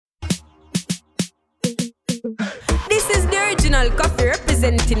This is the original coffee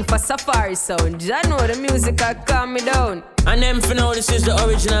representing for Safari Sound. I know the music will calm me down. And them for now, this is the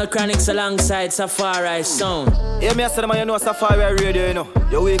original Chronics alongside Safari Sound. Yeah, me I said, man, you know Safari Radio, you know.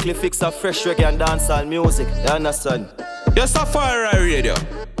 Your weekly fix of fresh reggae and dancehall music. You understand? Yeah, Safari Radio.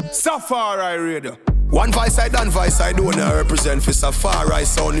 Safari Radio. One voice I done, voice I do now represent for Safari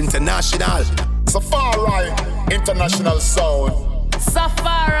Sound International. Safari International Sound.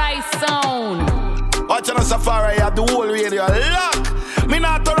 Safari Sound. Watching on Safari, you have the whole radio lock. Me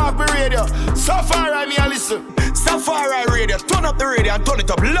not turn off the radio. Safari, me a listen. Safari Radio, turn up the radio and turn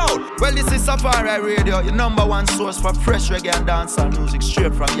it up loud. Well, this is Safari Radio, your number one source for fresh reggae and dancehall music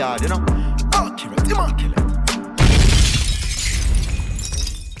straight from yard, you know. Immaculate.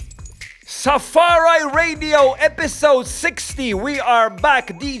 Safari Radio episode 60. We are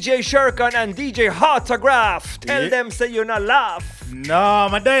back. DJ Sherkan and DJ Autograph. Tell them say you not laugh. No,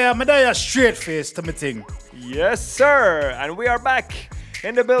 Madaya straight face to me thing. Yes, sir. And we are back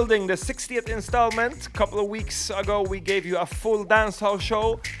in the building. The 60th installment. A couple of weeks ago, we gave you a full dancehall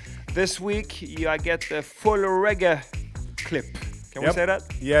show. This week, you get the full reggae clip. Can we say that?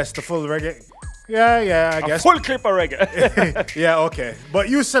 Yes, the full reggae. Yeah, I guess. A full clip of reggae. Yeah, okay. But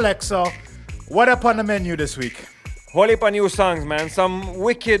you select, so what up on the menu this week? Whole heap of new songs, man. Some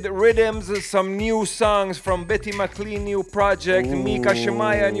wicked rhythms, some new songs from Betty McLean new project, Micah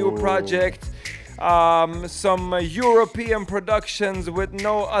Shemaiah new project, some European productions with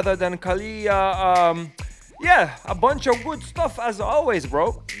no other than Khalia. Yeah, a bunch of good stuff as always,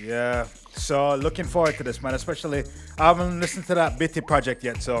 bro. Yeah, so looking forward to this, man. Especially, I haven't listened to that Betty project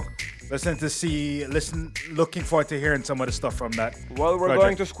yet, so looking forward to hearing some of the stuff from that. Well, we're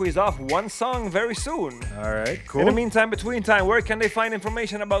going to squeeze off one song very soon. All right, cool. In the meantime, between time, where can they find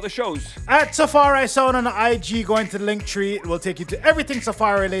information about the shows? At Safari Sound on the IG, going to the link tree. It will take you to everything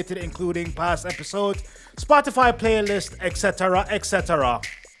Safari related, including past episodes, Spotify playlist, etc., etc.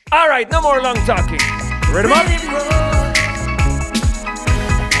 All right, no more long talking. Ready, up?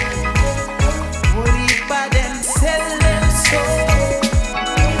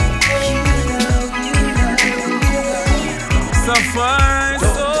 Safari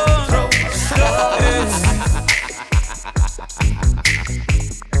Sound.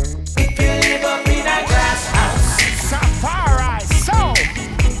 If you live up in a glass house, Safari Sound.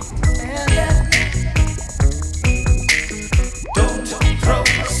 don't throw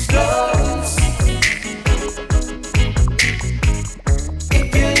stones.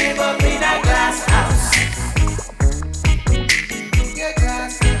 If you live up in a glass house, your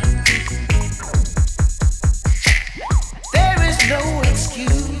glass house. There is no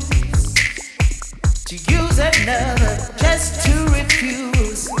excuse to use another just to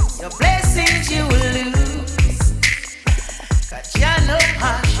refuse your blessings you will lose. Cause you're no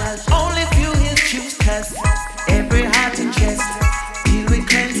partial, only few he'll choose. Cause every heart and chest deal with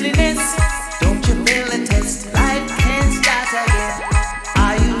cleanliness. Don't you feel the test? Life can start again.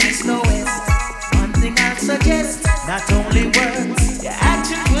 Are you east or west? One thing I'll suggest, not only words, your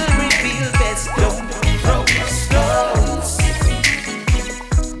actions will reveal best. Don't throw stones.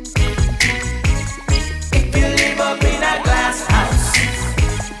 If you live up in a glass house,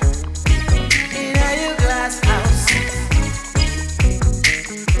 in a glass house,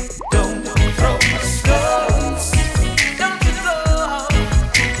 don't throw stones. Don't you throw.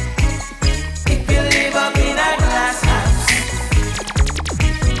 If you live up in a glass house,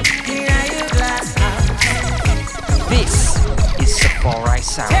 in a glass house. This is Safari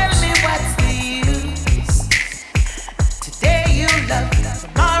Sound. Tell me what's the use? Today you love,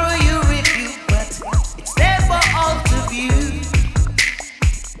 tomorrow you refuse, but it's there for all to view.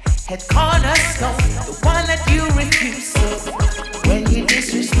 Head cornerstone, the one that you refuse. So when you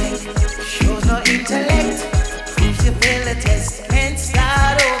disrespect, shows no intellect, proves you fail the test, can't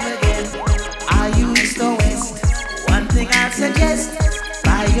start over again. Are you east or west? One thing I suggest,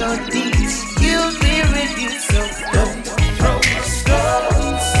 by your deeds you'll be reduced. So don't throw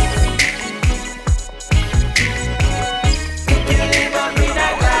stones. If you live up in a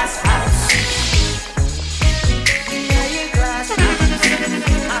glass house, in a glass house.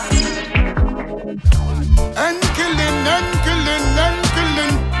 And killing.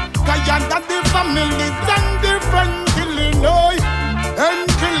 Kayanda the family and different killing, oi. And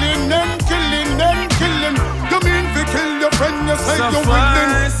killing. You mean to kill your friend, you say you're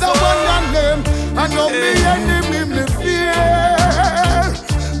willing. The one I name, I know me enemy me fear.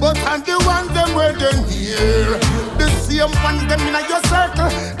 But and the ones them where they hear. The same ones them in your circle.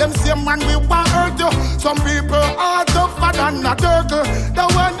 Them same man we want hurt you. Some people are tougher than a turtle. The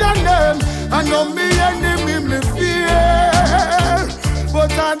one I name, I know me enemy me fear.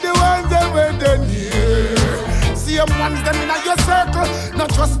 But and the ones them where they hear. same ones them in your circle.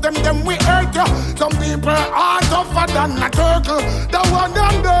 Not just them we hurt you. Some people are tougher than a turtle. The one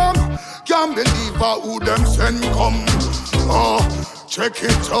and them can't believe who them send come. Oh, check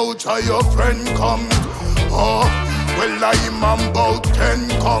it out how your friend come. Oh, well I'm about 10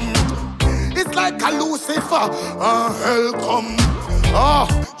 come. It's like a Lucifer, hell come. Ah,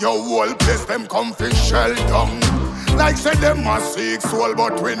 your whole place them come fi shell down. Like say them a seek soul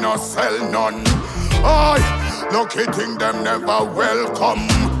but we no sell none. Aye, lucky thing them never welcome.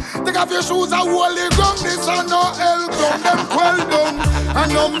 Take off your shoes and holy ground. This a no hell ground. Them quell down. I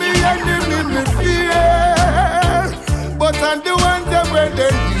know me enemy me fear, but I'm the ones them where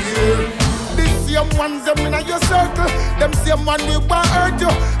they hear. Same ones them in your circle. Them same one we want hurt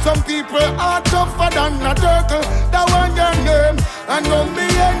you. Some people are tougher than a turtle. That one your name. I know me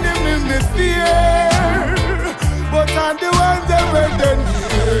enemy me fear, but I'm the ones them where they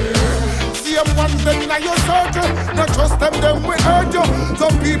near. Same ones them in your circle. Not just them we hurt you.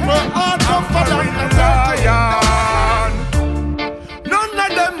 Some people are tougher than a turtle. None of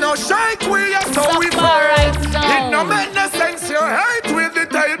them no shake we are so we fall. It no make no sense you hate with the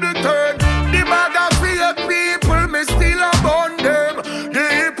table turn. The bag of fake people, me still a bun them. The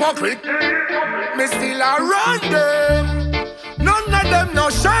hypocrite, me still a run them. None of them no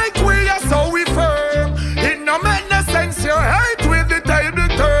shake we are so we firm. It no make no sense you hate with the table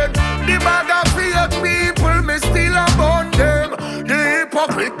turn. The bag of fake people, me still a bun them. The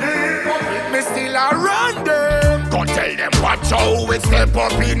hypocrite, me still a run them. Go tell them watch how we step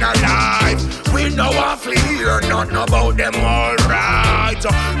up in our life. We know I hear nothing about them alright.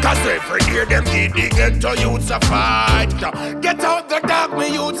 Cause every year them get the ghetto youths a fight. Get out the dark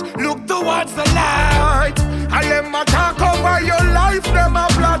me youths, look towards the light. I let my talk over your life, them a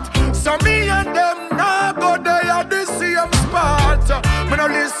plot. So me and them now go they at the same spot. Me no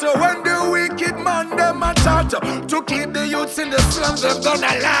listen when the wicked man them a chat. To keep the youths in the slums they've done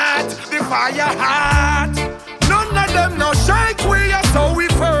a lot. The fire hot. None of them no shake we are so we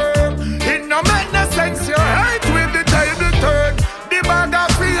firm. It no make no sense you hate with the table turn. The bag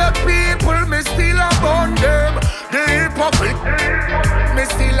of fake people, me still a bun them. The hypocrite, me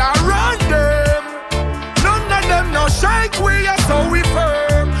still a run them. None of them no shake we are so we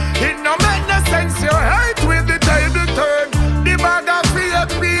firm. It no make no sense you hate with the table turn. The bag of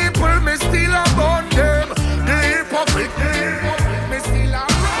fake people, me still a bun them. The hypocrite, me still a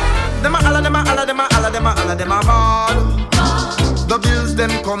run. Them a ball. The bills them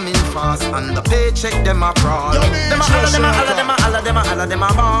coming fast and the paycheck them a crawl. Them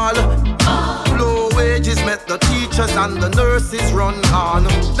a ball. Low wages met the teachers and the nurses run on.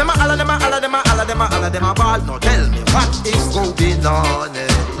 Them a ball. Now tell me what is going on?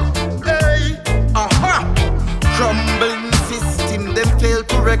 Hey, crumbling system them fail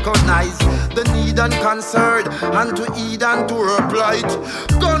to recognize the need and concern and to heed and to reply.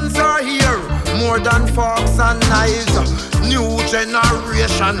 Guns are here more than forks and knives. New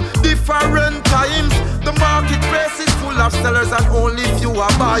generation, different times. The marketplace is full of sellers and only few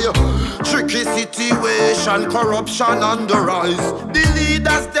are buyer. Tricky situation, corruption on the rise. The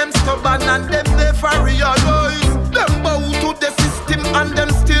leaders them stubborn and them never realize. Them bow to the system and them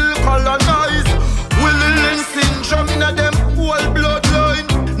still colonize. Willing syndrome in a them whole bloodline.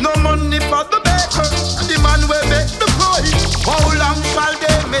 No money for the baker, the man will make the pie. How long shall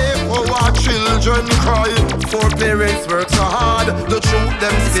they make our children cry? For parents work so hard, the truth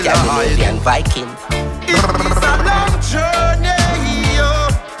them still hide. Viking. It is a long journey,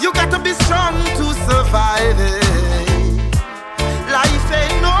 you got to be strong to survive it. Life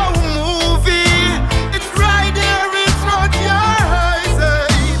ain't no movie, it's right there in front of your eyes.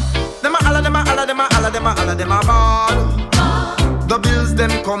 Them a ball. The bills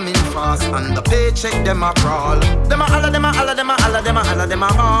them coming fast and the paycheck them a crawl. Them a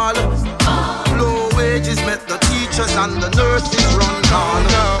ball. Low wages met the teachers and the nurses run down.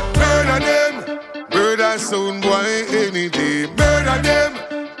 Murder them, murder soon boy any day. Murder them,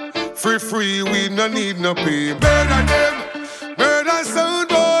 free we no need no pay. Murder them, murder soon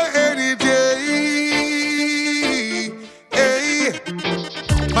boy any day. Hey.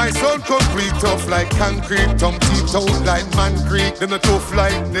 My soul complete tough like concrete. Thumb teeth out like man creek. Them a tough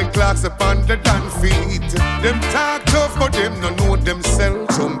like the clocks upon the damn feet. Them talk tough but them no know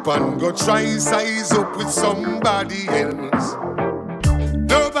themselves. Jump and go try size up with somebody else.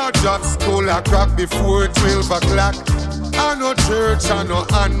 No about job school a crack before 12 o'clock. I no church, I no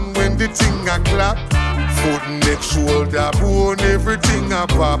hand when the thing a clap. Foot, neck, shoulder, bone, everything a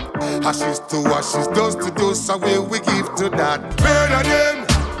pop. Ashes to ashes, dust to dust, away we give to that. Murder them.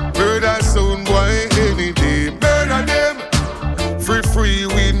 Murder sound boy any day. Murder them. Free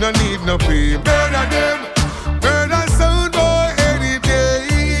we no need no pay. Murder them. Murder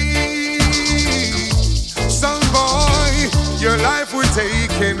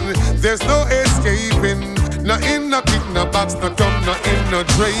There's no escaping. No in no kick, no box, no thumb, no in no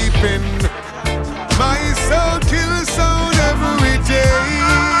draping. My soul kills sound every day.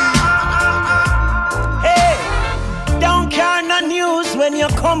 Hey, don't care no news when you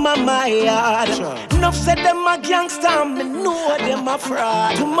come on my yard. Enough said them a gangster, me know them a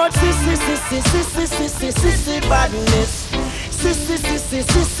fraud. Too much sissy badness.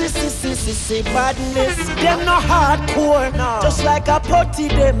 Sissy badness. Them no hardcore, just like a putty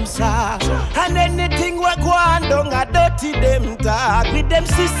them saw. And anything we go on down a dirty them talk. With them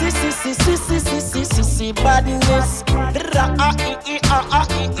sissy badness.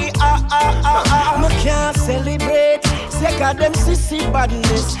 Me can't celebrate, sick of them sissy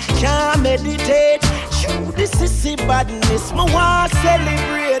badness. Can't meditate, shoot the sissy badness. Me want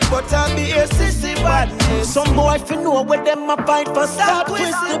celebrate, but I be a sissy badness. Some boy fi know what them a fight for. Stop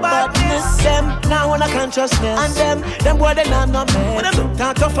with the badness. Them now on a consciousness. And them boy they not no man.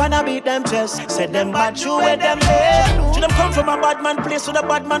 Talk tough and I beat them chest. Say them bad true with them there. To them come from a bad man place with a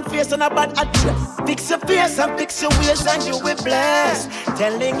bad man face and a bad address. Fix your face and fix your ways and you will bless.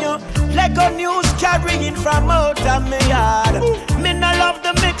 Telling you, Lego news carrying from out of me yard. Me no love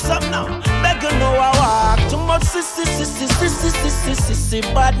the mix up now. Beg you know I walk. Too much sissy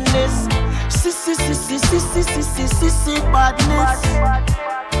badness. Sissy badness.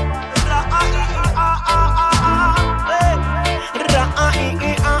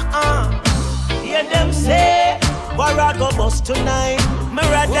 Yeah, them say, war I go bust tonight. Me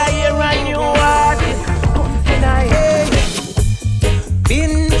rather hear a new word.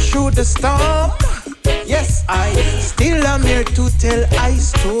 Been through the storm. Yes, I still am here to tell I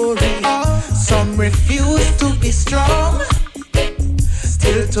story. Some refuse to be strong.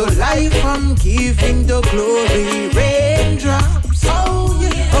 Still to life I'm giving the glory. Raindrops, oh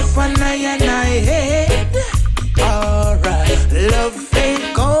yeah, up on I head. Alright, love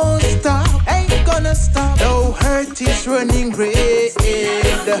ain't gonna stop, ain't gonna stop. No hurt is running red. So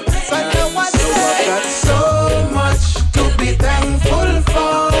now I got so much to be thankful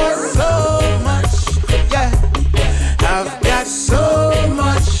for. So much, yeah. I've got so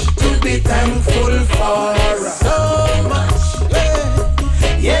much to be thankful for. So much,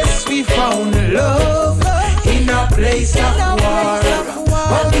 yeah. Yes, we found love in a place of war.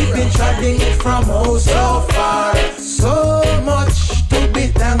 But we've been treading it from oh so far. So much to be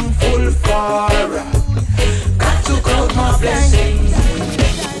thankful for. Got to count my blessings.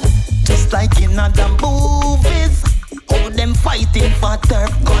 Just like in other movies, all them fighting for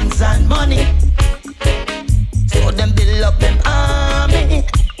turf, guns and money. So them build up them army.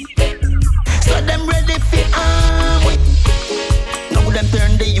 So them ready for army. Now them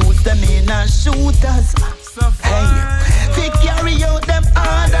turn the youth them in as shooters. Hey, they carry out them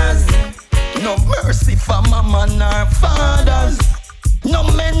orders. No mercy for mama nor fathers. No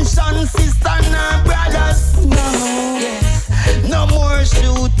mention sister nor brothers. No, yes, no more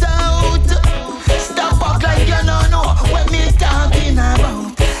shootout. Stop up like you don't know what me talking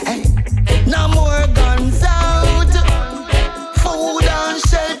about. Hey, no more guns out. Food and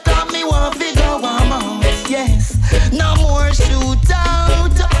shelter me want to go out. Yes, no more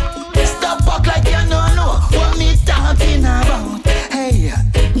shootout. Stop up like you don't know what me talking about. Hey,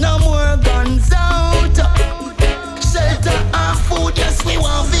 no more guns out. Shelter and food, yes, we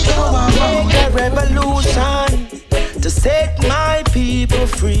want to go out. Make a revolution to set my people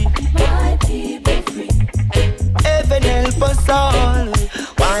free. My people free. Heaven help us all,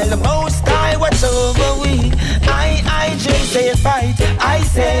 while the Most High watch over we. I just say fight. I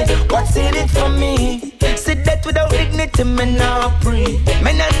say, what's in it for me? Sit that without dignity, me not free.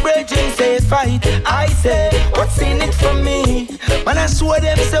 Men and brethren say fight. I say, what's in it for me? When I swear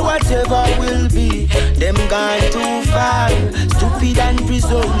them say whatever will be. Them gone too far, stupid and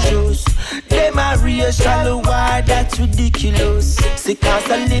presumptuous. Them a real shallow war, that's ridiculous. Sick as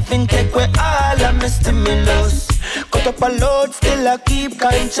a living take away all of my stimulus. Cut up a load, still I keep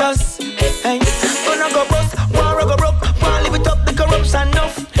conscious. Hey, gonna go bust, wanna go broke, wanna live it up the corruption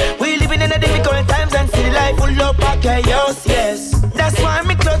enough. We living in a difficult times and see life full of chaos, yes. That's why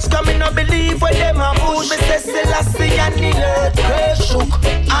me clutch coming no believe when them a push. Me say Selassie and the earthquake shook.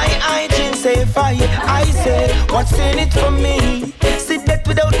 I dream say fire, I say what's in it for me? Sit that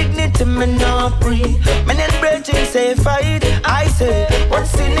without dignity, me not free. Men and brethren say fight, I say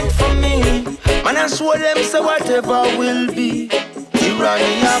what's in it for me? Man I show them say whatever will be.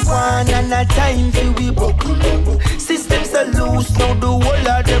 Tyranny of one and a time for we buckle up. Systems are loose, now the whole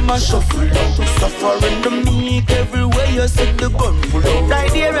of them a shuffle up. Suffering the meek everywhere you see the gun pull up.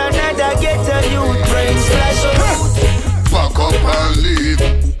 Right here another get a youth brain splash out. Back up and leave,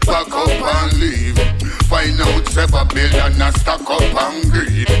 back up and leave. Find out 7 billion and stack up and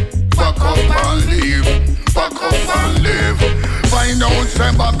greed.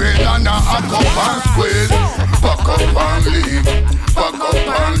 say Babylon a cup and squeeze. Back up and leave, back up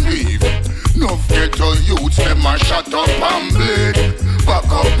and leave. No ghetto youths, them a shut up and bleed.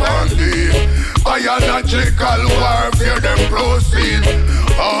 Back up and leave. Biological warfare, them proceed.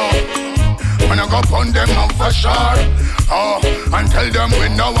 When I go upon them now for sure. And tell them we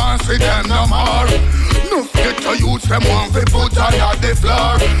no want see them no more. No ghetto youths, them want to put on the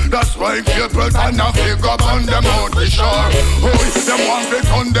floor. That's why people turn a figure on them out the shore. Them want to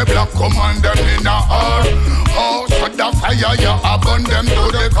turn the black, command them in a hour. So the fire, you abandon them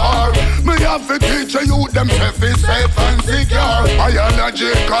to the car. Me have to teach you them safe is safe and secure.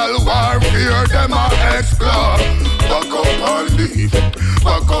 Biological warfare, them a explore. Back up and leave,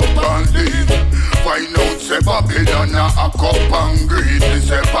 back up and leave. Find out say Babylon a cup and greed. Me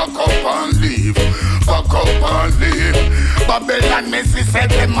say back up and leave, back up and leave. Babylon me say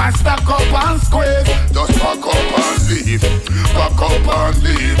them a stack up and squeeze. Just back up and leave, back up and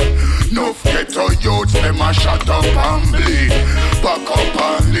leave. No ghetto youths, them a shut up and bleed. Back up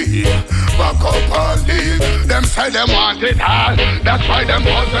and leave, back up and leave. Them say them want it all, that's why them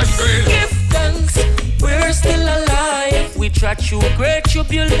was the street. Give thanks, we're still alive. We try through great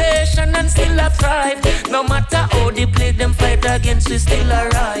tribulation and still a thrive. No matter how they play them fight against, we still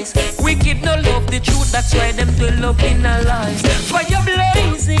arise. Wicked no love the truth, that's why them dwell up in our lives. Fire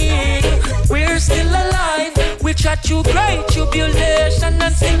blazing, we're still alive. We try through great tribulation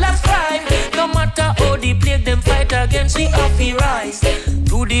and still a thrive. No matter how they play them fight against, we have to rise.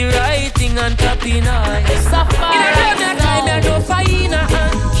 Do the right thing and tap in eyes. In a kind of no Fyah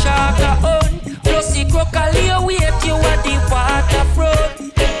and Shaka on. Plus the Khalia wait you at the waterfront.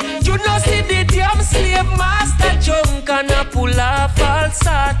 You know see the damn slave master junk and a pull off all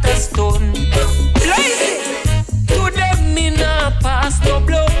sort of stone. Lazy, to them me nah pass no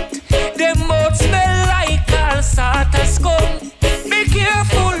blunt. Them mouth smell like all sort of scum. Be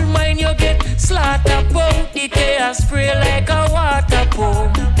careful, mind you get slaughter pump. The chaos spray like a water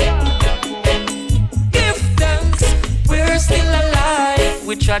pump. Give thanks, we're still alive.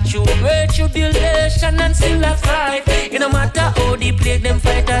 We try through great tribulation and still a fight. It no matter how they plague them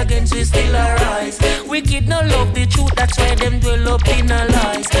fight against, we still arise. Wicked no love the truth, that's why them dwell up in our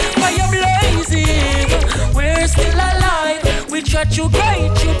lies. Fire blazing, we're still alive. We try through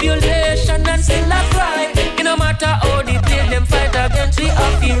great tribulation and still a thrive. It no matter how they plague them fight against, we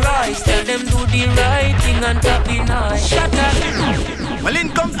have to rise. Tell them do the right thing and tap in eyes. Shut up. Well, in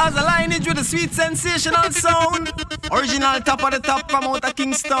comes as a lineage with a sweet sensational sound. Original top of the top from out of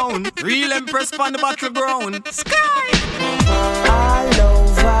Kingston. Real empress on the battleground. Sky! All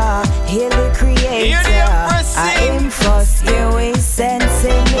over, hear the creator. I am first, you is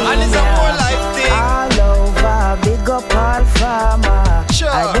sensing me. And it's a more life thing. All over, big up all farmer.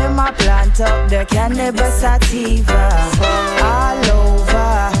 Sure. I dem a plant up the cannabis sativa. All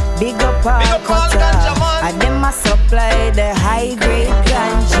over, big up all cutter. I dem a supply the high grade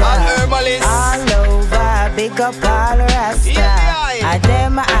ganja. All over, big up all rasta. I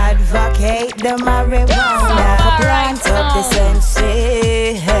dem a advocate the marijuana. Plant up the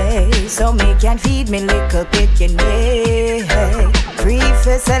sensei, so me can feed me little picking. Free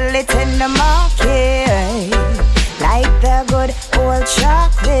for sell it in the market, like the good old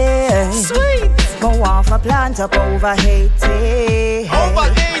chocolate. Sweet. Go off a plant up over Haiti.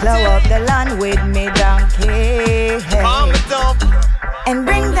 Blow up the land with me donkey. Farm it up. And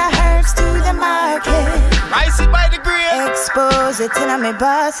bring the herbs to the market. Rice it by the grain. Expose it in a me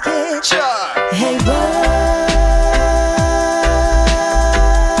basket. Sure. Hey, boy.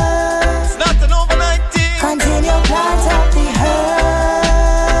 It's not an overnight thing. Continue plant up the herb.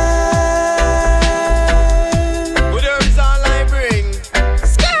 With herbs all I bring.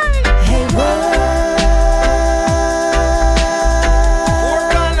 Sky. Hey, boy. Four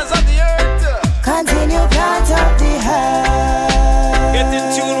corners of the earth. Continue plant up the herb. Get in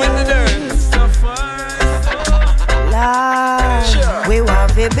tune with the dirt. Lord, we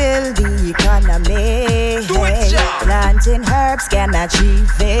want to build the economy. Do it, yeah. Planting herbs can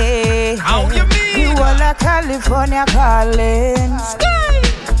achieve it. How you mean? You all of California calling. Sky.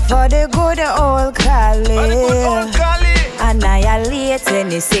 For the good old Cali. For the good old Cali. Annihilate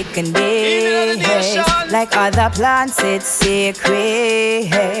any second day. Like other plants, it's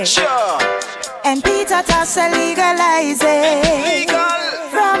sacred. Sure. And Peetah Toss legalize it. Legal.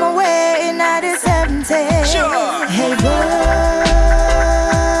 From away in the 70s. Sure. Hey, boy.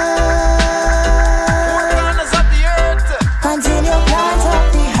 Four corners of the earth. Continue plant up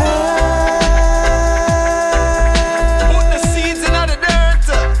the herb. Put the seeds in the dirt.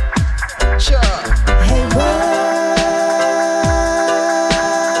 Sure. Hey, boy.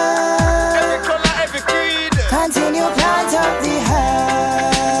 Every color, every creed. Continue plant up the herb.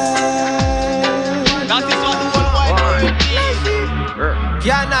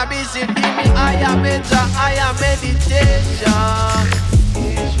 Cannabis, it give me higher meditation.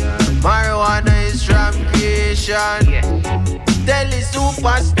 Marijuana is from creation. Delhi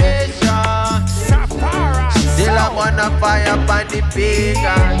superstation. Still I'm on a fire by the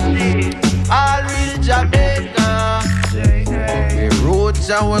pagan. All real Jamaica. We roots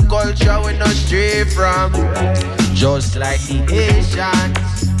and we culture we no stray from. Just like the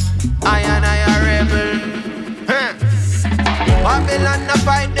Asians. I and I a rebel. Babylon a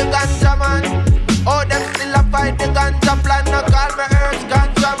fight the ganja man. Oh, them still a fight the ganja plan. No call me earth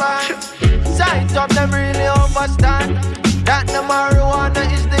ganja man. Sight up them really understand that the marijuana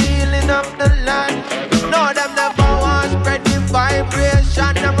is the healing of the land. No, them never want spread the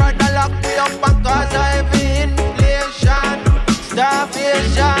vibration. Them rather lock me up and cause heavy inflation,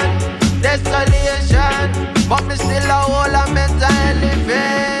 starvation, desolation. But me still a whole a mental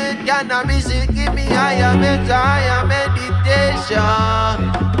elevate. Cannabis it give me higher meditation.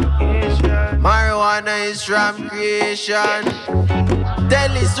 Marijuana is from creation.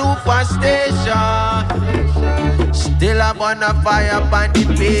 Delhi superstation. Still I'm on a fire by the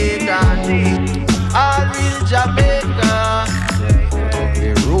pagan. All real Jamaica. We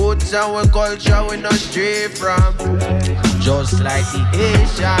roots and we culture we no stray from. Just like the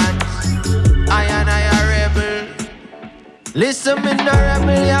Asians. I and I a rebel. Listen me no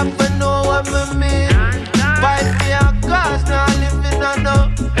rebel, you have to know what me mean. Fight me a cause, now living on no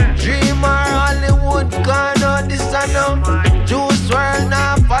dream or Hollywood, gone no this and no Juice world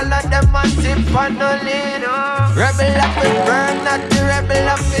now follow them and sip on no lean. Rebel up it burn, not the rebel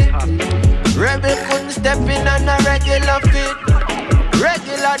of it. Rebel couldn't step in on a regular fit.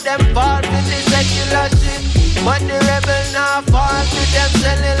 Regular them fall with the secular shit. But the rebel now fall to them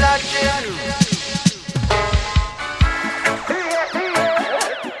cellular shit.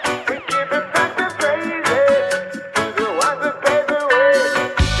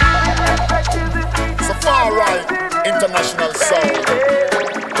 International sound.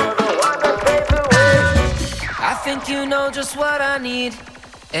 I think you know just what I need,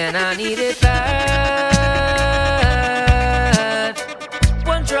 and I need it bad.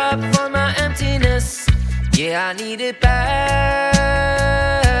 One drop for my emptiness, yeah, I need it bad.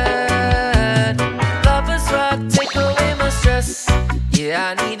 Lovers rock, take away my stress,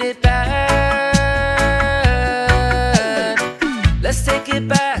 yeah, I need it bad. Let's take it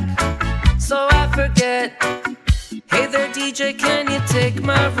back, so I forget. Hey there DJ, can you take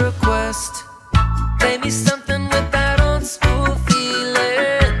my request? Play me something with that old school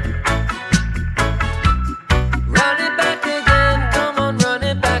feeling. Run it back again, come on, run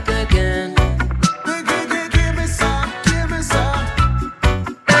it back again. Give me some, give me some.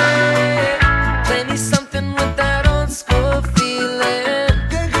 Hey, play me something with that old school feeling.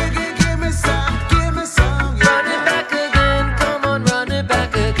 Give me some, give me some. Yeah. Run it back again, come on, run it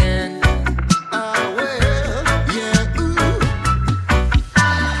back again.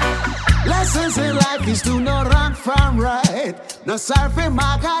 Is to no wrong from right. No sorry,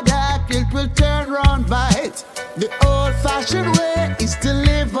 Micah, it will turn round bite. The old-fashioned way is to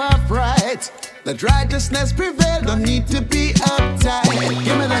live upright. Let righteousness prevail, don't need to be uptight.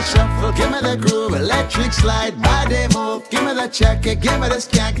 Give me the shuffle, give me the groove, electric slide, body move. Give me the check, give me the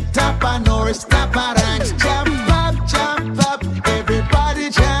skank, top on Norris, top on ranks. Jump up, everybody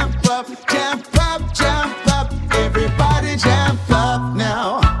jump up, jump up, jump up, everybody jump up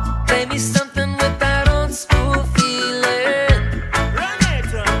now. Play me something with that old school feeling. Run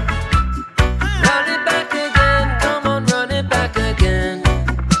it back again, come on, run it back again.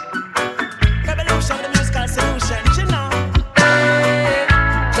 Rebelution, the musical solution, you know. Hey,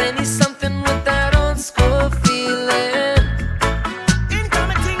 play me something with that old school feeling.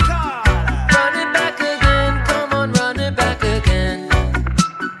 Incoming call. Run it back again, come on, run it back again.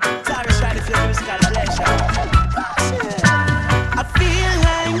 Tarrus, ready for your musical pleasure. I feel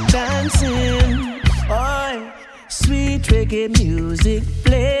like dancing, oh, sweet reggae music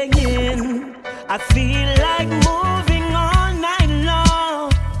playing. I feel like moving all night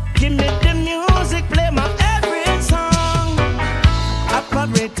long. Give me the music, play my every song.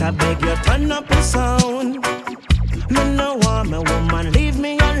 Operator, beg you turn up the sound. Me no want my woman, leave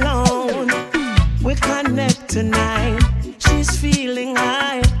me alone. We connect tonight, she's feeling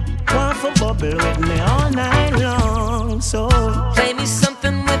high. Want for bubble with me all night long. So play me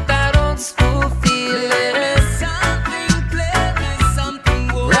something with that old school feeling. play me something.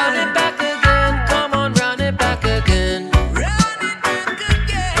 Run it back again, come on, run it back again. Run it back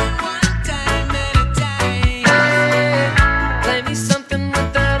again, one time at a time. Hey, play me something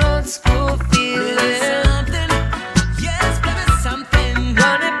with that old school feeling.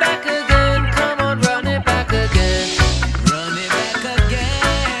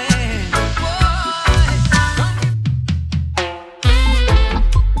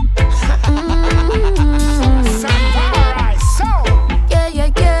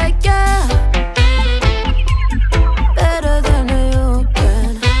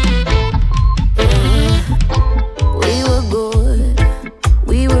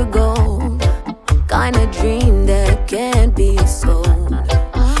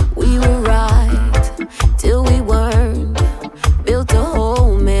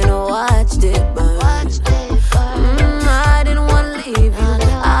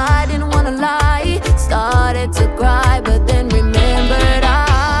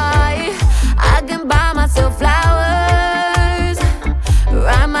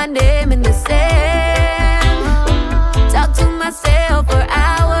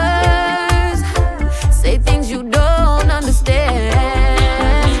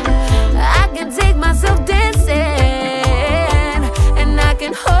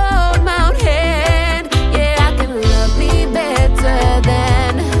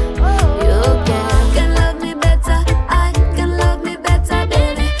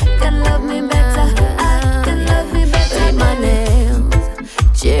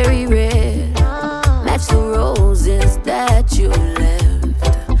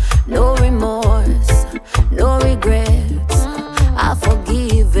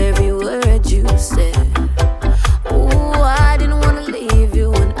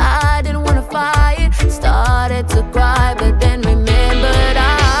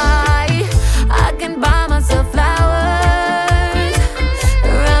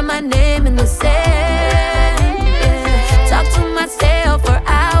 understand. Yeah. Talk to myself for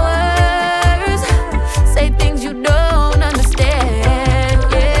hours. Say things you don't understand.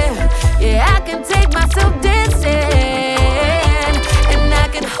 Yeah, yeah, I can take myself dancing, and I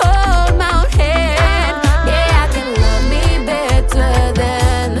can hold my own hand. Yeah, I can love me better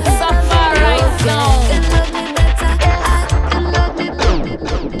than Safari Zone.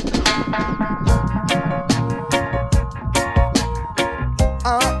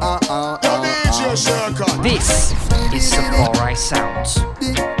 This is Safari Sounds.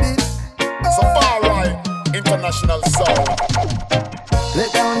 Safari International Sound.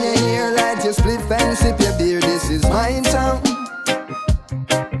 Let down your hair, light your split and sip your beer. This is my town.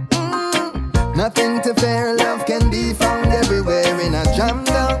 Nothing to fear, love can be found everywhere in a jam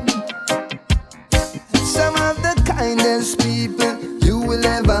down. Some of the kindest people you will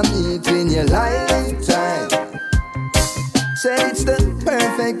ever meet in your lifetime. Said it's the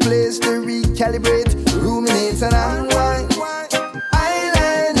perfect place to recalibrate, ruminate and unwind.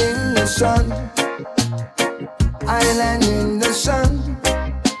 Island in the sun, island in the sun.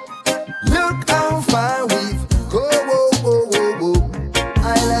 Look how far we've go, whoa, whoa, whoa, whoa.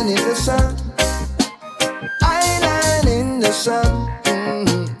 Island in the sun, island in the sun,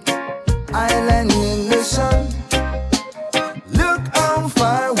 island in the sun. Look how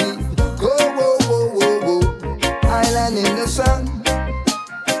far we've go, whoa, whoa, whoa, whoa. Island in the sun,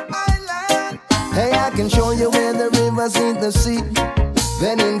 island. Hey, I can show you where the rivers meet the sea,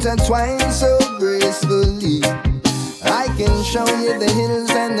 then intertwine so gracefully. I can show you the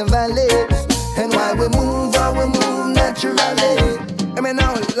hills and the valleys, and why we move how we move naturally. I mean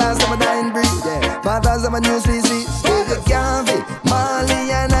now, last time I dying breed, yeah. Fathers of a new species, David Garvey,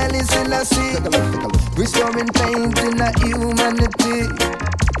 Marley and Alice Selassie. Restoring pain in the humanity.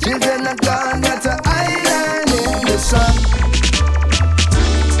 Children of God, that's an island in the sun.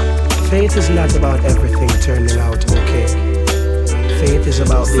 Faith is not about everything turning out okay. Faith is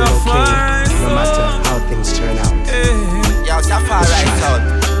about being okay no matter how things turn out. Yo, Safari Sound.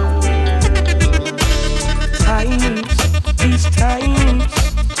 Times, these times,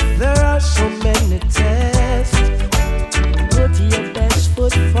 there are so many tests. Put your best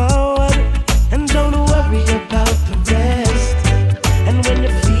foot forward and don't worry about the rest. And when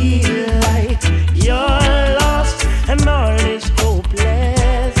you feel like you're lost and all is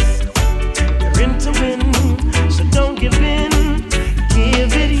hopeless, you're in to win, so don't give in.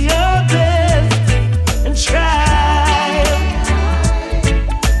 Give it your best and try.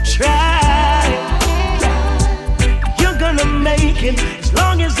 You're gonna make it as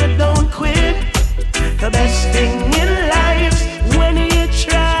long as you don't quit. The best thing in life when you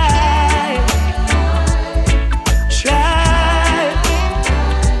try.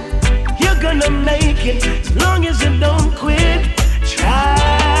 You're gonna make it as long as you don't quit. Try.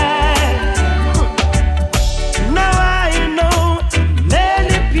 Now I know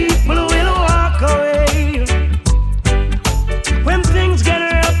many people will walk away when things get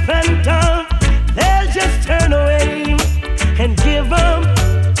rough and tough. They'll just turn away and give up.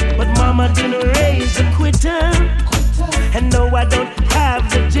 But mama didn't raise a quitter, and no, I don't have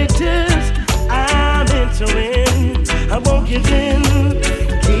the jitters. I'm into win, I won't give in.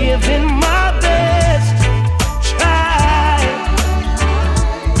 Giving my best. Try.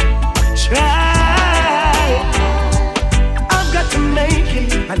 I've got to make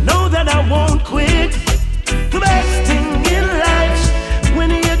it. I know that I won't quit. The best thing in life when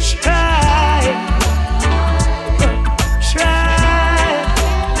you try.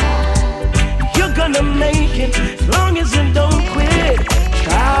 You're gonna make it as long as you don't quit.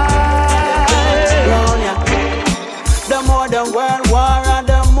 Try. The more the world war,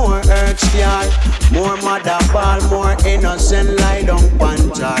 the more earth scar. More mother ball, more innocent lie down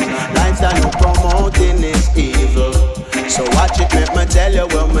pantar. Life that you promoting is evil. So watch it, let me tell you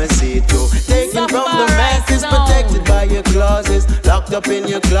what me see too. Taken from the masses, protected by your clauses. Locked up in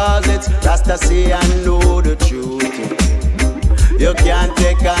your closets, Rasta see and know the truth. You can't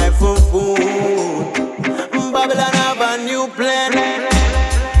take I for food. Babylon have a new plan.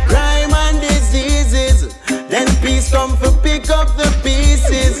 Crime and diseases. Then peace come to pick up the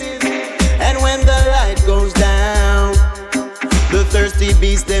pieces. And when the light goes down, the thirsty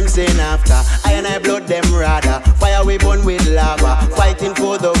beast them saying after. I and I blood them rather. Fire we burn with lava. Fighting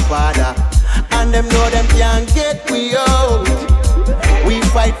for the Father. And them know them can't get we out. We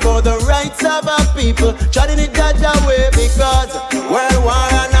fight for the rights of our people. Treading it that away because world war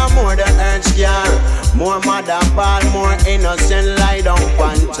and a more than earth scar. More mother ball, more innocent lie down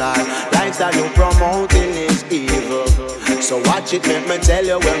pantar. Lives that you promoting is evil. So watch it, let me tell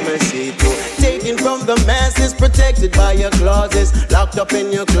you when we see it too. Taken from the masses, protected by your clauses, locked up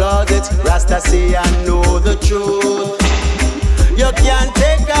in your closet. Rasta see and know the truth. You can't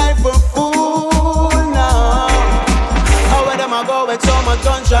take I for fool now. How where them a go with so much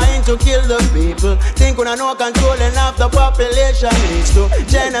gun trying to kill the people? Think when I know controlling of the population leads to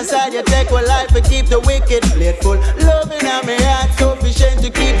genocide. You take one life to keep the wicked playful. Loving on me heart sufficient to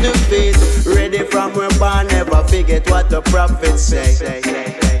keep the faith. Ready from where born, never forget what the prophets say.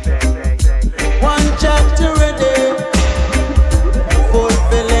 One chapter ready,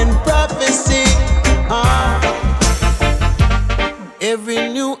 fulfilling prophecy. Every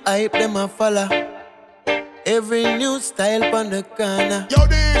new hype them a follow. Every new style on the corner. Yo,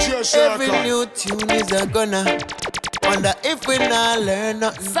 DJ every new tune is a gunner. Wonder if we not learn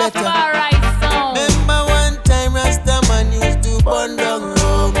nothing better. Remember one time Rastaman used to burn down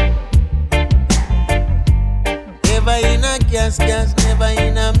Rome. Never in a casket, never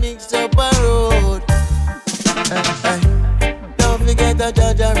in a mix up a road. Don't forget the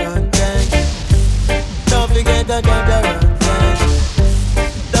judge around tank. Don't forget the judge around tank.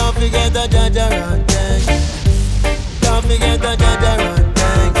 Don't forget the judge around tank. Don't forget the judge around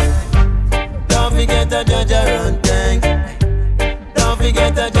tank. Don't forget the judge around tank. Don't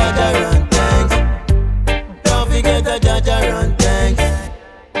forget the judge around tank. Don't forget the judge around tank.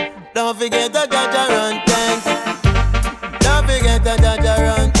 Don't forget the judge around tank. Don't forget the judge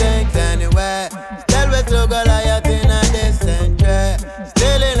around tank. Anyway, still we through Goliath in a distant way.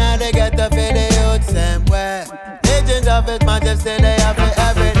 Still in a they get to feed the youth same way. Legends of His Majesty they have it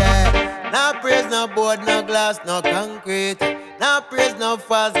every day. No praise, no board, no glass, no concrete. No praise, no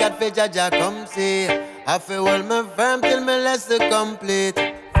false, God for Jaja come see. I feel hold me firm till me lesson complete.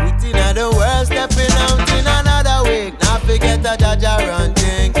 Fruit in the world, stepping out in another week. Don't forget the Jaja run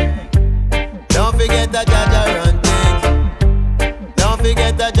things. Don't forget the Jaja run things. Don't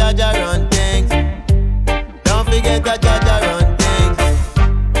forget the Jaja run things. Don't forget the Jaja run things.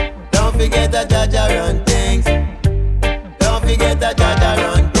 Don't forget the Jaja run things. Don't forget the Jaja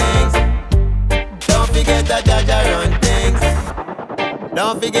run things. Don't forget the Jaja run things.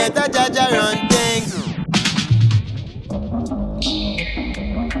 Don't forget the Jaja run things.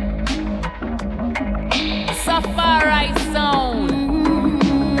 Safari Zone.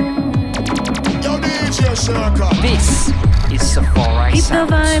 Yo, DJ Shaka. This is Safari Keep Sounds.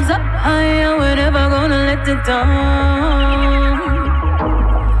 the vibes up higher, we're never gonna let it down.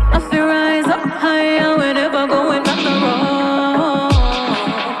 I feel rise up higher, we're never going back the road.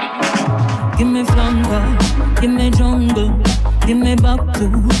 Give me flanker, give me jungle, give me back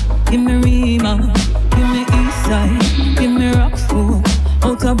two, give me Rima, give me east side, give me Rockford,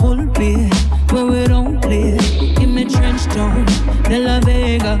 outer Bull Bay, where we don't play. Give me Trench Town, De La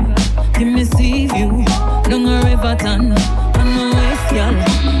Vega, give me Sea View, down a Riverton. I know waste y'all,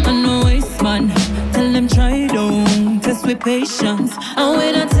 I know waste man. Tell them try don't test with patience. And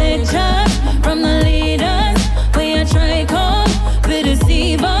when I take charge from the leaders, when I try come, we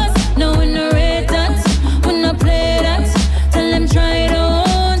deceive us. No we no rate that, we no play that. Tell them try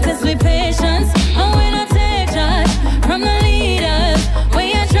don't test with patience. And when I take charge from the leaders,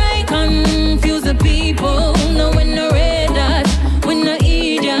 when I try confuse the people. No we no rate that, we no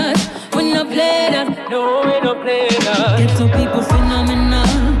idiot, we no play that. No we no play that. Get to people phenomenal.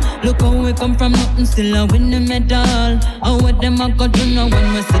 Look how we come from nothing, still a win the medal. How what them a go do now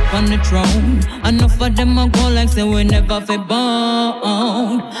when we sit on the throne? Enough of them a go like say we never fi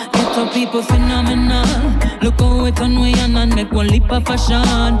bound. Get to people phenomenal. Look how we turn we on and make one leap of fashion.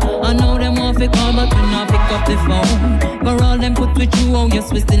 I know them want fi call but we not pick up the phone. For all them put with you, oh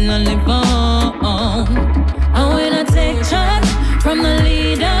yes we still a live on. And when I take charge from the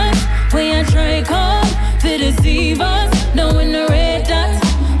leaders, when I try come to deceive us, no we no rate that.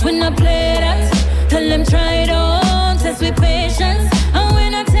 When I play that, tell them try don't test with patience. And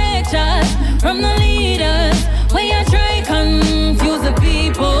when I take charge from the leaders, when I try confuse the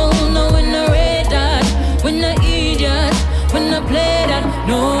people. No, when I rate that, when I idiot, when I play that.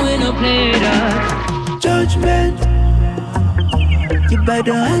 No, when I play that. Judgement. You by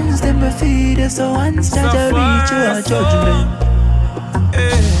the hands, them my feet, so once that I reach your judgment.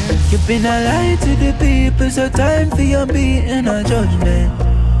 You've been a lie to the people, so time for your beating a judgment.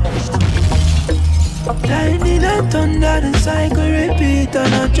 Lightning and thunder, the cycle repeat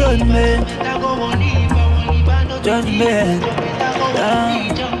on a judgment. Judgment.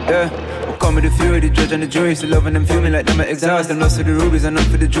 Yeah. Come with the fury, the judge and the jury. So loving them, feel me like them are exhaust. Them lost for the rubies and not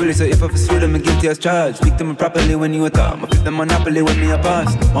for the jewelry. So if I pursue them, I'm guilty as charged. Speak to me properly when you talk. I flip them monopoly when me a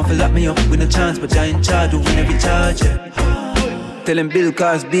pass. Want to lock me up with a chance, but I in charge. Who win every charge, yeah. Tell them bill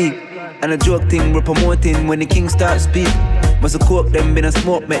cost big. And a joke thing we're promoting when the king starts speak. Must have coke them, been a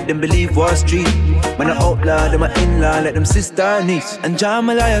smoke, make them believe Wall Street. Man a outlaw, them a in-law, let them sister and niece. And John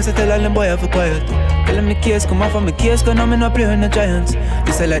Malaya, so tell all them boy have a quiet. Tell them the case come off of my case, cause I'm in a player in the Giants.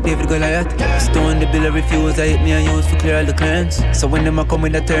 This I like David Goliath. Stone the bill of refuse, I hit me and use for clear all the clients. So when them a come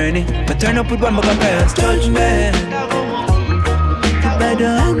with attorney, I turn up with one bag of clients. Judgement. By the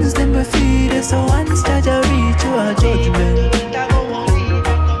hands them my feet, so once judge I reach you a judgment.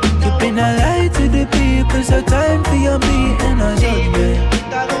 You've been a lie to the people, so time for your meeting a judgment.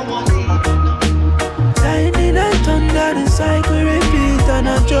 Lightning and thunder, the cycle repeat on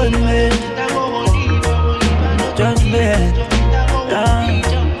a judgment. Judgment.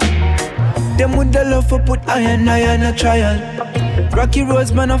 Them with the love for put iron on a trial. Rocky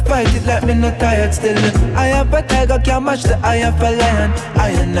roads, man, I fight it like me not tired still. I have a tiger, can't match the eye of a lion.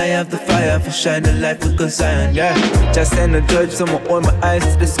 I have the fire for shining light with good iron, yeah. Just send a judge, so I hold my eyes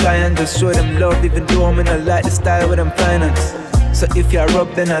to the sky and just show them love, even though I'm in a light the style with them finance. So if you're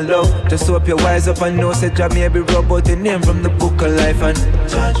rough, then I love. Just hope you're wise up and know, say job me every rub out the name from the book of life and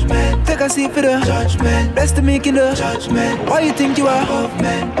judgment. Take a seat for the judgment. Best to make in the judgment. Why you think you are above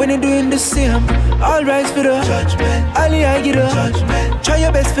man when you're doing the same? All rise for the judgment. All I get the judgment. Try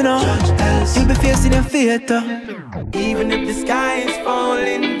your best for now. You'll be facing your theater. Even if the sky is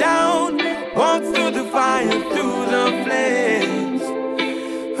falling down, walk through the fire, through the flames.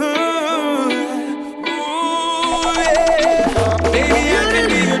 Baby, I can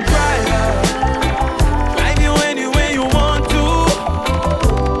be your driver, drive you anywhere you want to.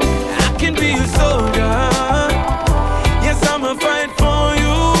 I can be your soldier. Yes, I'ma fight for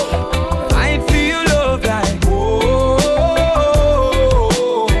you, fight for your love like whoa,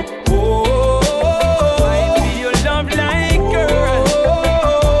 whoa. Fight for your love like girl.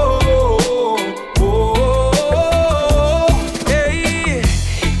 Whoa. Hey,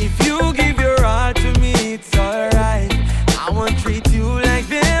 if you give your heart to me, it's alright. I won't treat you like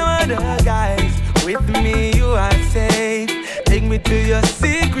them other guys. With me you are safe. Take me to your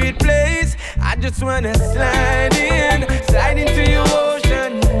secret place. I just wanna slide into your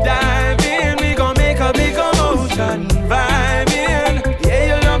ocean, dive in. We gon' make a big commotion, vibe in.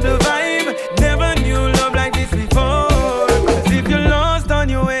 Yeah, you love the vibe. Never knew love like this before. Cause if you're lost on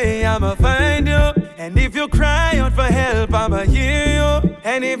your way, I'ma find you. And if you cry out for help, I'ma hear you.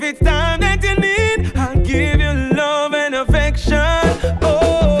 And if it's time that you need, I'll give you love and affection.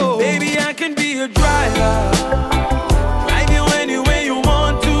 Oh, baby, I can be your driver, drive you anywhere you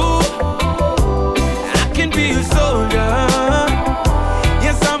want to. I can be your soldier.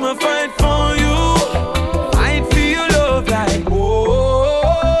 Yes, I'ma fight for you, fight for your love like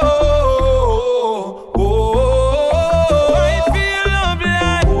whoa, whoa. Fight for your love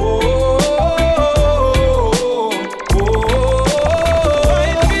like whoa, whoa.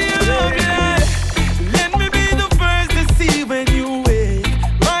 Fight for your love like. Let me be the first to see when you wake.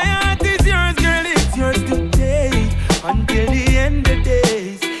 My heart is yours, girl, it's yours to take. Until the end of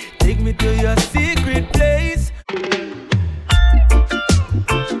days, take me to your secret place.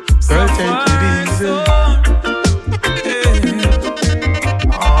 Girl, take it easy.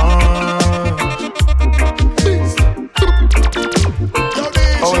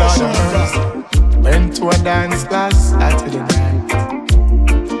 Hold on, went to a dance class Saturday night.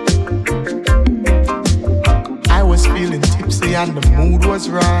 I was feeling tipsy and the mood was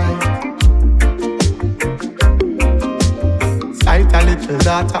right. Sight a little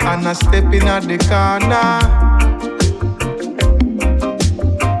daughter and a step in at the corner.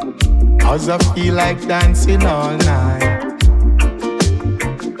 Cause I feel like dancing all night.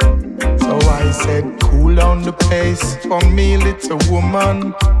 So I said, cool down the pace for me, little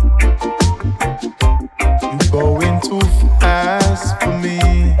woman. You going too fast for me.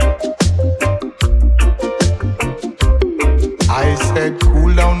 I said,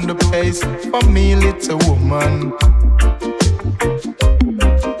 cool down the pace for me, little woman.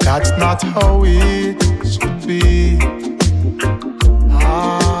 That's not how it should be.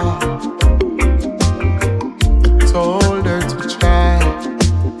 Told her to try.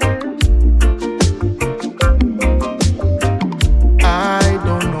 I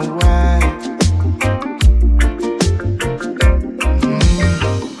don't know why.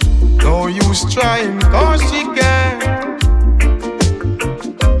 No use trying, cause she can.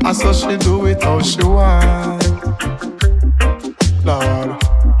 And so she do it how she want. Lord.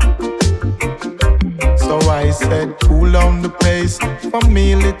 So I said, cool down the pace for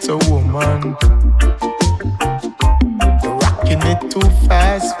me, little woman. It too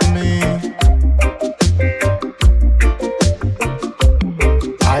fast for me.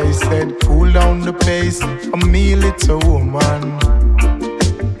 I said, cool down the pace for me, little woman.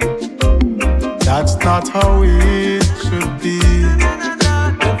 that's not how it should be.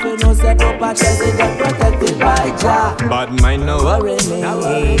 If you know say proper Chezidek protected by Jah. Bad mind no worry me,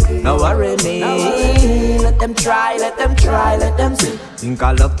 no worry me. Let them try, let them try, let them see. Think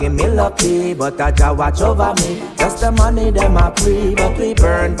I lucky, me lucky, but I Jah watch over me. Just the money them a free, but we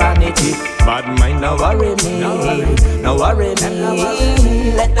burn vanity. Bad mind no worry me, no worry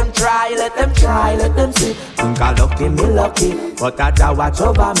me. Let them try, let them try, let them see. Think I lucky, me lucky, but I Jah watch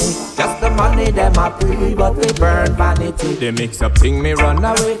over me. Just the money them a free, but we burn vanity. They mix up thing, me run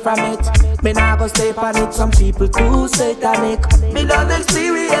away from it. Me nah go stay on it. Some people too satanic. Me done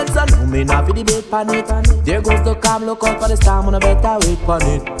experience and know me nah fi debate on it. There goes the calm, look out for the storm, and I better wait on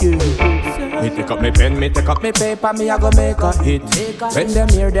it. Yeah. Me take up me pen, me take up me paper, me I go make a hit. When them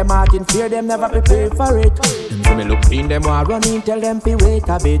hear them heart in fear, them never prepare for it. Them see me look clean, them want run in, tell them fi wait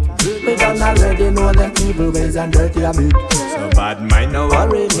a bit. We done already know them evil ways and dirty habit. So bad mind no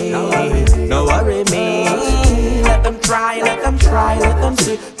worry me, no worry me. Let them try, let them try, let them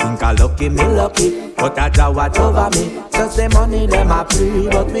see. Think I lucky, me lucky, but I Jah watch over me. Just the money them a free,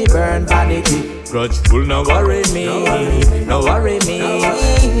 but we burn vanity. Grudgeful, no worry me, no worry me.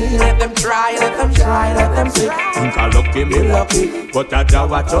 Let them try, let them try, let them see. Think I lucky, me lucky, but I Jah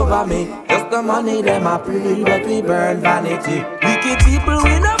watch over me. Just the money them a free, but we burn vanity. Wicked people,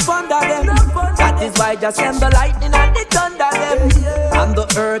 we no fund of them. That is why just send the lightning and the thunder them. And the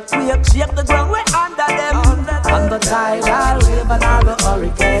earthquake shake the ground, we under them. And the tidal wave and all the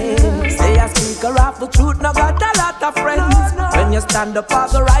hurricanes. Say a speaker of the truth, no got a lot of friends. When you stand up for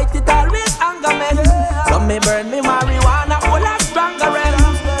the right, it always anger men. Some may burn me marijuana, all are stronger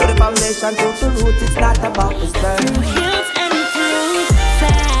ends. To the foundation, to the root, it's not about the stem. Through hills and through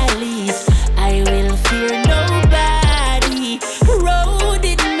valleys, I will fear nobody. Road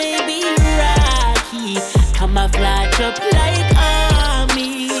it may be rocky, camouflage up like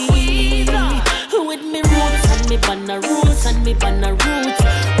army. With me roots and me banner roots and me banner roots,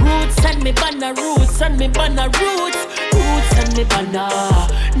 roots and me banner roots and me banner roots, roots and me banner.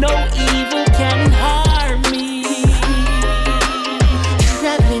 No evil can harm me.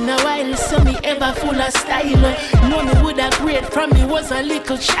 Traveling a while, so me ever full of style. No me would have great from me was a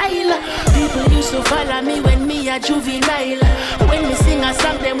little child. People used to follow me when me a juvenile. When me sing a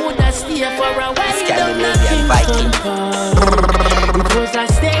song, them would have stay for a while. Down the Kingston Park, it was a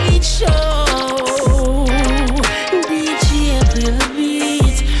stage show. DJ play the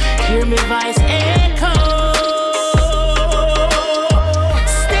beat, hear me voice echo.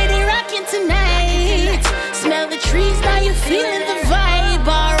 Steady rocking tonight, smell the trees, now you feeling the vibe,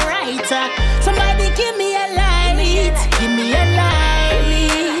 alright. Somebody give me a light, give me a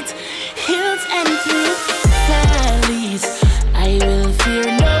light. Hills and through valleys, I will fear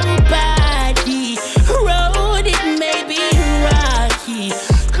nobody. Road it may be rocky,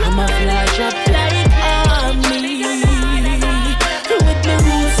 camouflage up like army. With me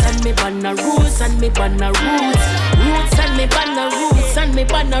roots and me banner roots and me banner roots, roots and me banner roots and me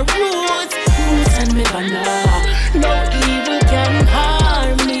banner roots, roots and me banner. No evil can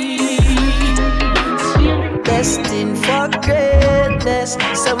harm me. Destined for greatness,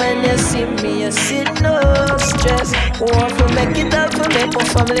 so when you see me, you see no stress. Want to make it up to make my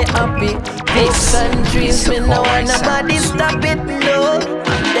family happy. Hopes and dreams, me no want nobody stop it, no.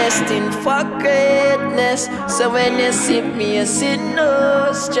 I'm destined for greatness, so when you see me, you see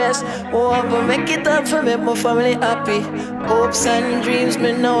no stress. Want to make it up to make my family happy. Hopes and dreams,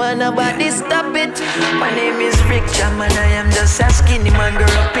 me no want nobody stop it. My name is Rick Jam and I am just a skinny man, grew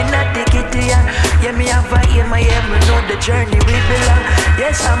up in a diggity. Yeah, me have a in my head, me know the journey we belong.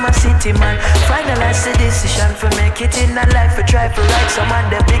 Yes, I'm a city man. Finalize the decision for make it in a life. We try to write some of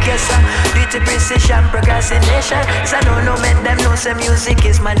the biggest song. Due to precision, procrastination. So no make them know some music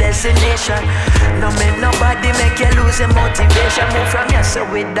is my destination. No make nobody make you lose your motivation. Move from you so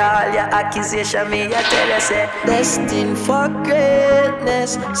with all your accusation. Me I tell you say destined for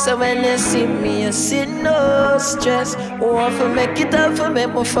greatness. So when you see me, you see no stress. Want to make it up for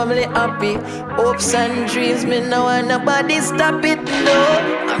make my family happy. Hopes and dreams, me no want nobody stop it, no.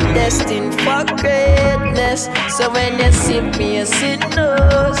 I'm destined for greatness. So when you see me, you see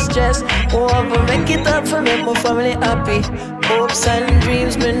no stress. Want to make it up for make my family happy. Hopes and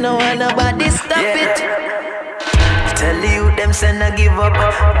dreams, me no want nobody stop it. Tell you them say no give up.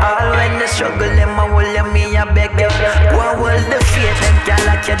 All when they struggle, them a hold you, me a beg them. Go and hold the faith, them can't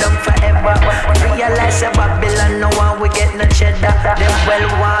lock you down forever. Realize your Babylon, no one we get no cheddar. Them well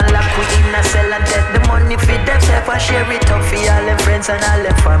want lock we in a cell and take the money for themselves and share it up for all them friends and all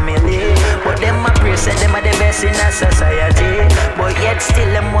them family. But them a pray say them are the best in a society. But yet still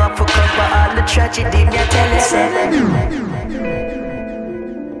them want to cover all the tragedy. Me tell you say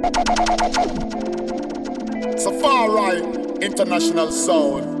Safari International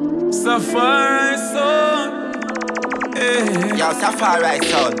Sound. Safari Sound. Hey. Yo, Safari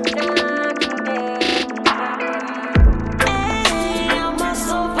Sound. Hey, I'm a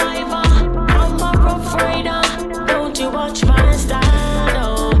survivor. I'm a rough rider. Don't you watch my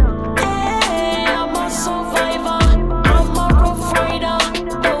style? Hey, I'm a survivor. I'm a rough rider.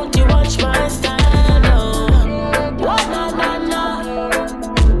 Don't you watch my style? What na na na?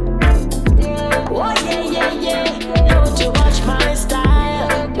 Oh yeah yeah yeah. Don't you watch my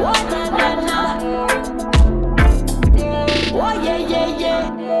style? What na na na? Oh yeah yeah yeah.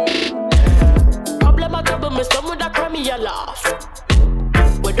 Problem a trouble, me stomach that cry me a laugh.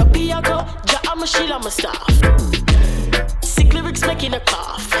 With the Piago, ja I'm a shield, I'm a staff. Sick lyrics making a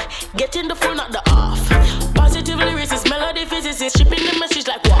cough. Getting the full, not the off. Positive lyrics, melody physicist, shipping the message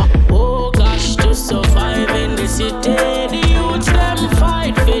like what? Oh gosh, to survive in the city, the youths them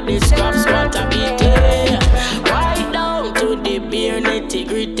fight for the scraps, what a pity. Right down to the bare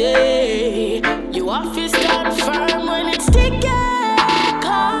nitty-gritty. You have to stand firm when it's sticky.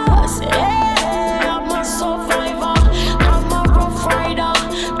 Cause hey, I'm a survivor, I'm a rough rider.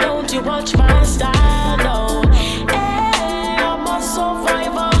 Don't you watch my style, no. Hey, I'm a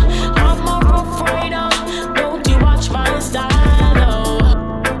survivor, I'm a rough rider. Don't you watch my style, no.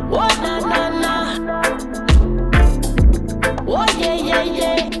 What na na na? Oh yeah yeah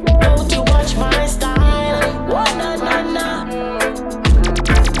yeah. Don't you watch my style? What na na na?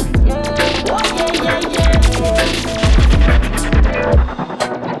 Oh yeah yeah yeah.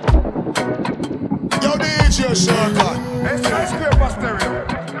 Yo, DJ Shortcut.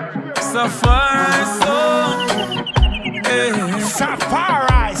 Safari Sound. Hey.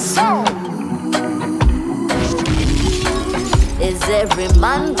 Safari Sound. Is every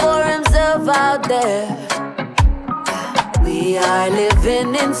man for himself out there? We are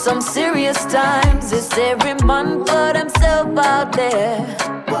living in some serious times. Is every man for himself out there?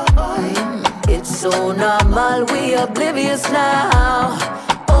 It's so normal, we oblivious now.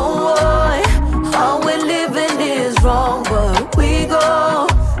 Oh boy, how we living is wrong, but we go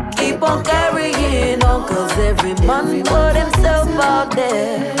keep on carrying on, cause every man for himself out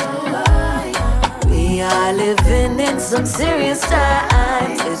there. We are living in some serious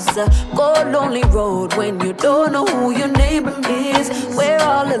times. It's a cold, lonely road when you don't know who your neighbor is. We're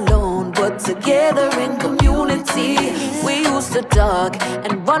all alone, but together in community. We used to talk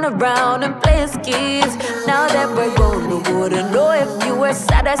and run around and play as kids. Now that we're grown, we wouldn't know if you were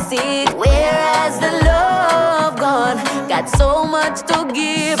sad or sick. Whereas the love gone, got so much to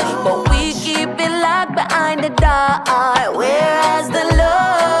give, but we keep it locked behind the door. Whereas the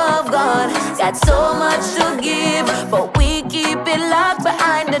love gone, got so much to give, but we keep it locked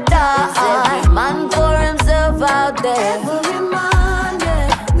behind the door. Every man for himself out there.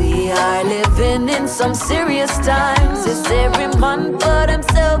 We are living in some serious times. It's every man for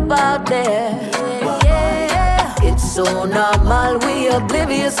himself out there. It's so normal, we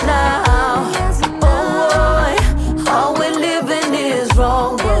oblivious now. Oh boy, how we living is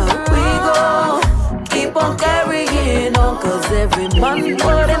wrong, but we go keep on carrying on, cause every man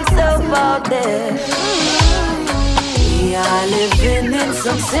for himself out there. We are living in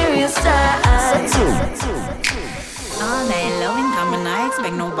some serious times. All night loving, come and I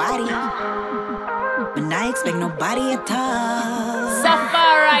expect nobody. And I expect nobody at all.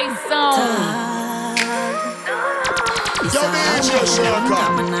 Safari Zone. It's all night loving,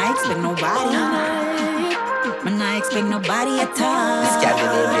 come and I expect nobody. And I expect nobody at all.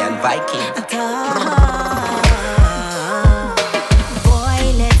 Scandinavian Viking. At all. Boy,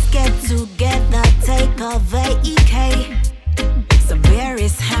 let's get together, take a vacay. Some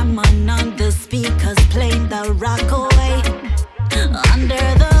Barry's hammering on the speakers, playing the rock away. Under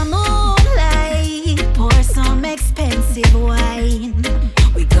the moonlight, pour some expensive wine.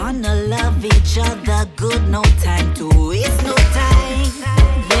 We gonna love each other good, no time to waste no time.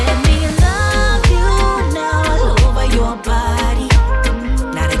 Let me love you now all over your body.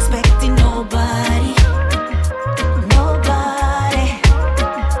 Not expecting nobody, nobody.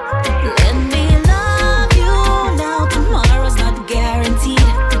 Let me love you now, tomorrow's not guaranteed.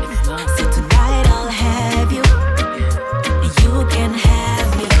 So tonight I'll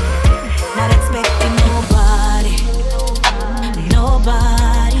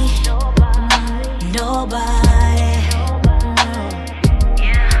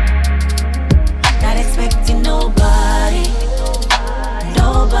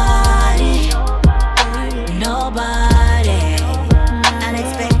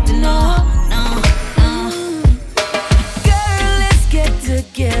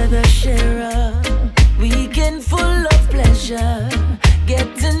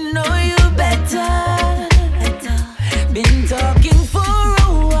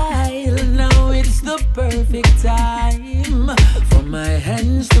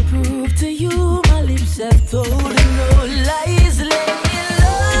to prove to you. My lips have told you no lies. Let me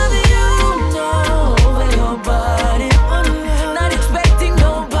love you now over your body. Not expecting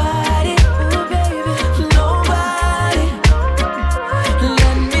nobody, nobody.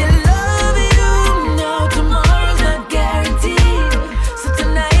 Let me love you now. Tomorrow's not guaranteed. So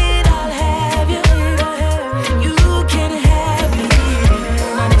tonight I'll have you. You can have me.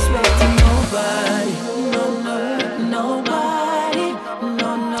 Not expecting nobody. Nobody.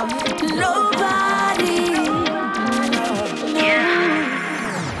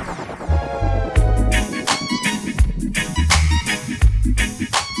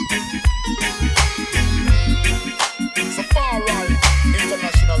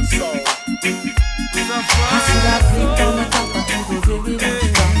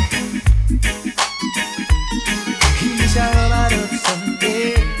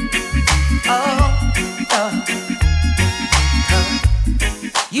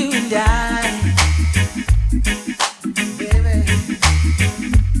 You and I, baby,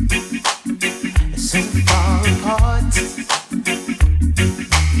 so far apart.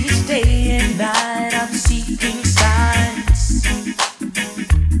 Each day and night I'm seeking signs.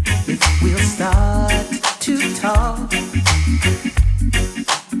 If we'll start to talk,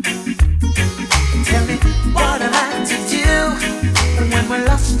 tell me what am I to do when we're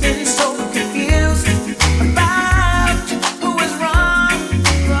lost and so confused about who is wrong.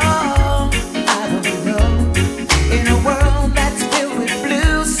 I don't know. In a world that's filled with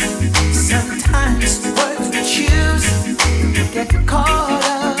blues, sometimes words we choose get caught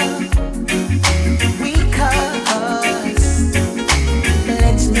up. Because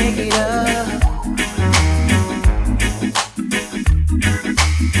let's make it up.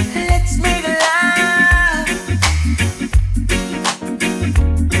 Let's make love.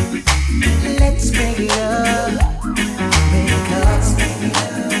 Let's make it up. Let's make it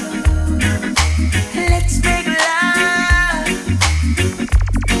up. Let's make love.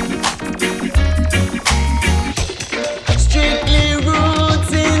 Strictly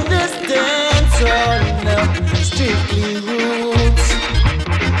roots in this dance hall now. Strictly roots.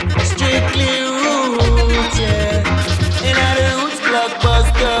 Strictly roots, yeah. And I the roots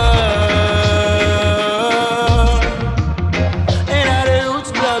blockbuster. And I the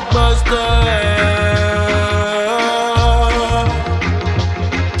roots blockbuster.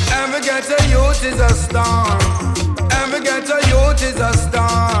 Every ghetto youth is a star. Every ghetto youth is a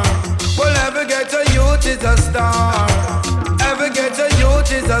star. Well, every ghetto youth is a star. Every ghetto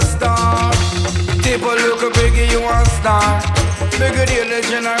youth is a star. People look at Biggie, you a star. Brigadier the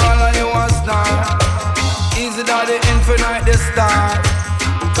general and you a star. Easy that the infinite the star.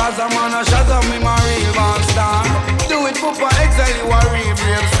 Cause I'm on a shot of me my real born star. Do it Papa Excel, you a real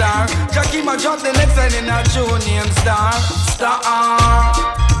brave star. Jackie my drop the next line in a true name star. Star.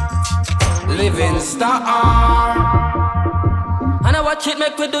 Living star. And I watch it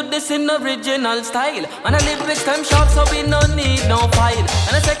make we do this in original style. And I lyrics time short so we no need no file.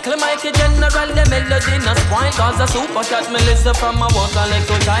 And I say Micah general the melody no spoil. Cause a super cat me listen from a water like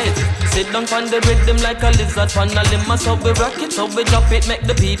a child. Sit down on the rhythm like a lizard on a limb. So we rock it, so we drop it, make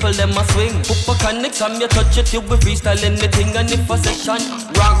the people them a swing. Papa connect time you touch it, you be freestyle anything. And if a session,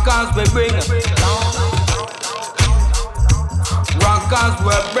 rockers we bring. Rockers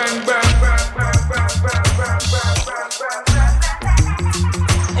we bring.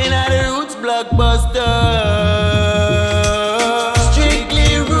 In the roots blockbuster. Strictly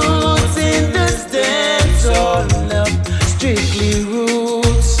roots in the dance all now. Strictly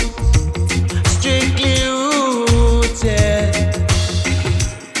roots. Strictly roots, yeah.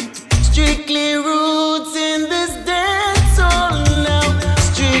 Strictly roots in this dance all now.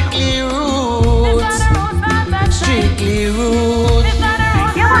 Strictly roots. Strictly roots.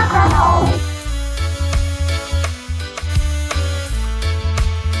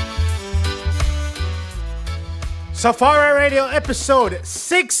 Safari Radio episode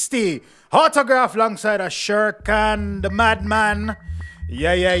 60. Autograph alongside a Shurkan, the Madman.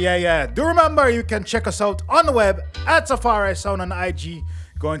 Yeah. Do remember you can check us out on the web at Safari Sound on IG.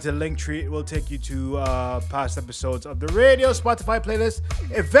 Go into the link tree, it will take you to past episodes of the radio, Spotify playlist,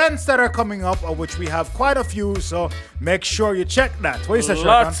 events that are coming up, of which we have quite a few, so make sure you check that. What do you say, Shurkan?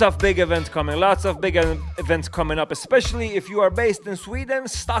 Lots of big events coming up, especially if you are based in Sweden,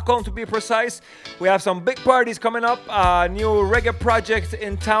 Stockholm to be precise. We have some big parties coming up, new reggae project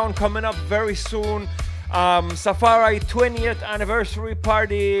in town coming up very soon. Safari 20th anniversary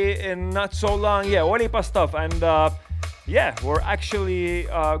party in not so long. Yeah, all heap of stuff. And yeah, we're actually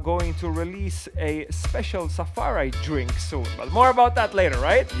going to release a special Safari drink soon. But more about that later,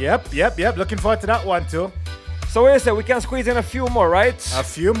 right? Yep. Looking forward to that one too. So what do you say? We can squeeze in a few more, right? A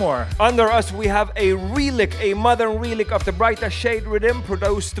few more. Under us, we have a relic, a modern relic of the brighter shade rhythm,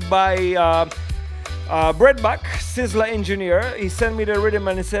 produced by Breadback, Sizzla engineer. He sent me the rhythm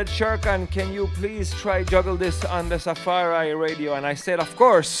and he said, Sharkan, can you please try juggle this on the Safari radio? And I said, of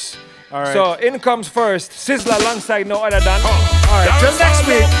course. All right. So in comes first, Sizzla alongside no other than. All right, till next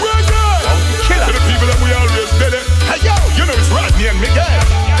week. Killer. To the people that we always did it. Hey yo, you know it's Rodney and Miguel.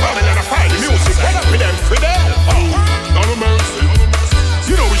 Coming on a fire, the music. What up with them, Fidel? No mercy.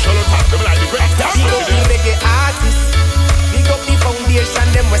 You know we shall attack them like the great. Big up the reggae artists. Big up the foundation,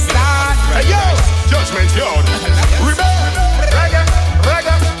 them we start. Hey yo, Judgement, yo. Rebel. Reggae.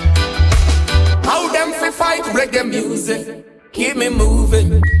 How them fi fight reggae music? Keep me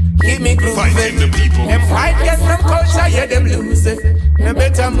moving, keep me grooving. Fighting the people. Them fight get from culture, yeah, them lose it. They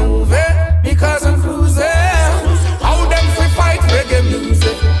better move it, because I'm cruising. How them fi fight reggae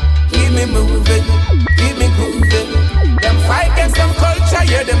music? Keep me moving, keep me grooving. Them fight get from culture,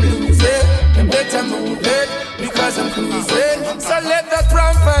 yeah, them lose it. They better move it, because I'm cruising. So let the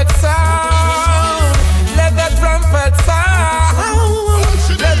trumpet sound. Let the trumpet sound.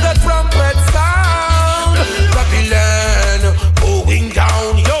 Let the trumpet sound. Babylon going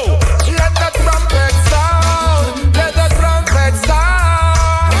down, yo. Let the trumpet sound. Let the trumpet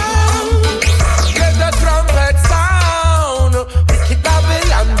sound. Let the trumpet sound. Wicked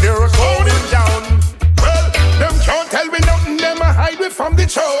Babylon, they're going down. Well, them can't tell me nothing. Them a hide me from the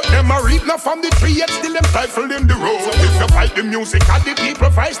church. Them a reap not from the tree, yet still them stifle in the road. So if you fight the music and the people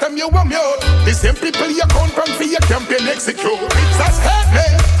fight them, you are mute. The same people you come from for your campaign execute. It's as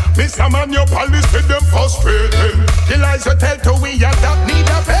headless. Mr. Man, your policy them frustrated. The lies you tell to we are that need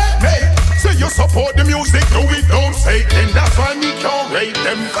a payment. Say you support the music, no we don't say then. That's why we can't rate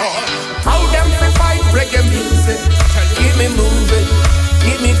them cars. How them fi fight reggae music? Keep me moving,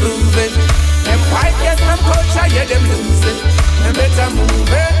 keep me grooving. Them fight get from culture, yeah them lose it. Them better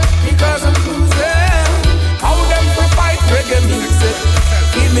move it, because I'm cruising. How them fi fight reggae music?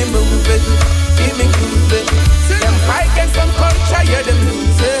 Keep me moving, keep me grooving. Them fight get from culture, yeah them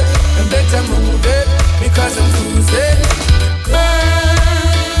lose it. Them better move it, because I'm cruising. Burn,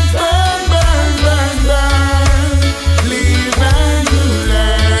 burn, burn, burn, burn. Leave and you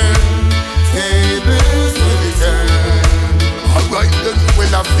learn. Tables will turn. Alright then,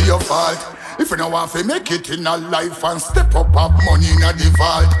 well I feel your fault. If you don't want to make it in a life and step up money in a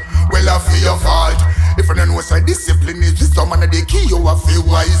default, well I feel your fault. If you don't know say discipline is wisdom and the key, you will feel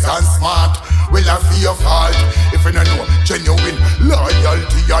wise and smart. Well I feel your fault. If you don't know genuine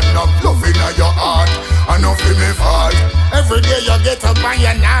loyalty and not love in your heart, I know feel me fault. Every day you get up and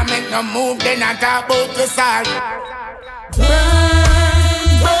you now make no move, then I talk about the salt. Burn,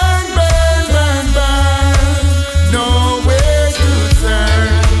 burn, burn, burn, burn. Nowhere to turn.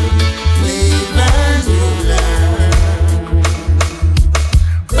 Live and you learn.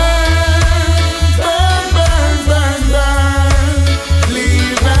 Burn, burn, burn, burn, burn.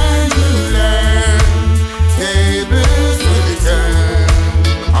 Live and you learn. Tables will turn.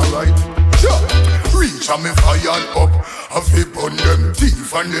 Alright, sure. Reach and me fired up. I fi burn them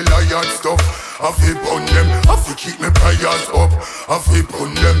thief and the lion stuff. I fi burn them, I fi keep me prayers up. I fi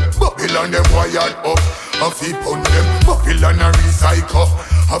burn them, Babylon them wired up. I fi burn them, Babylon a recycle.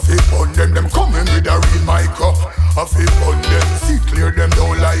 I fi burn them coming with a real Micah. I fi burn them, see clear them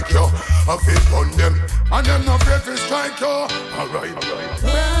don't like you. I fi burn them, and them no afraid to strike you. Alright.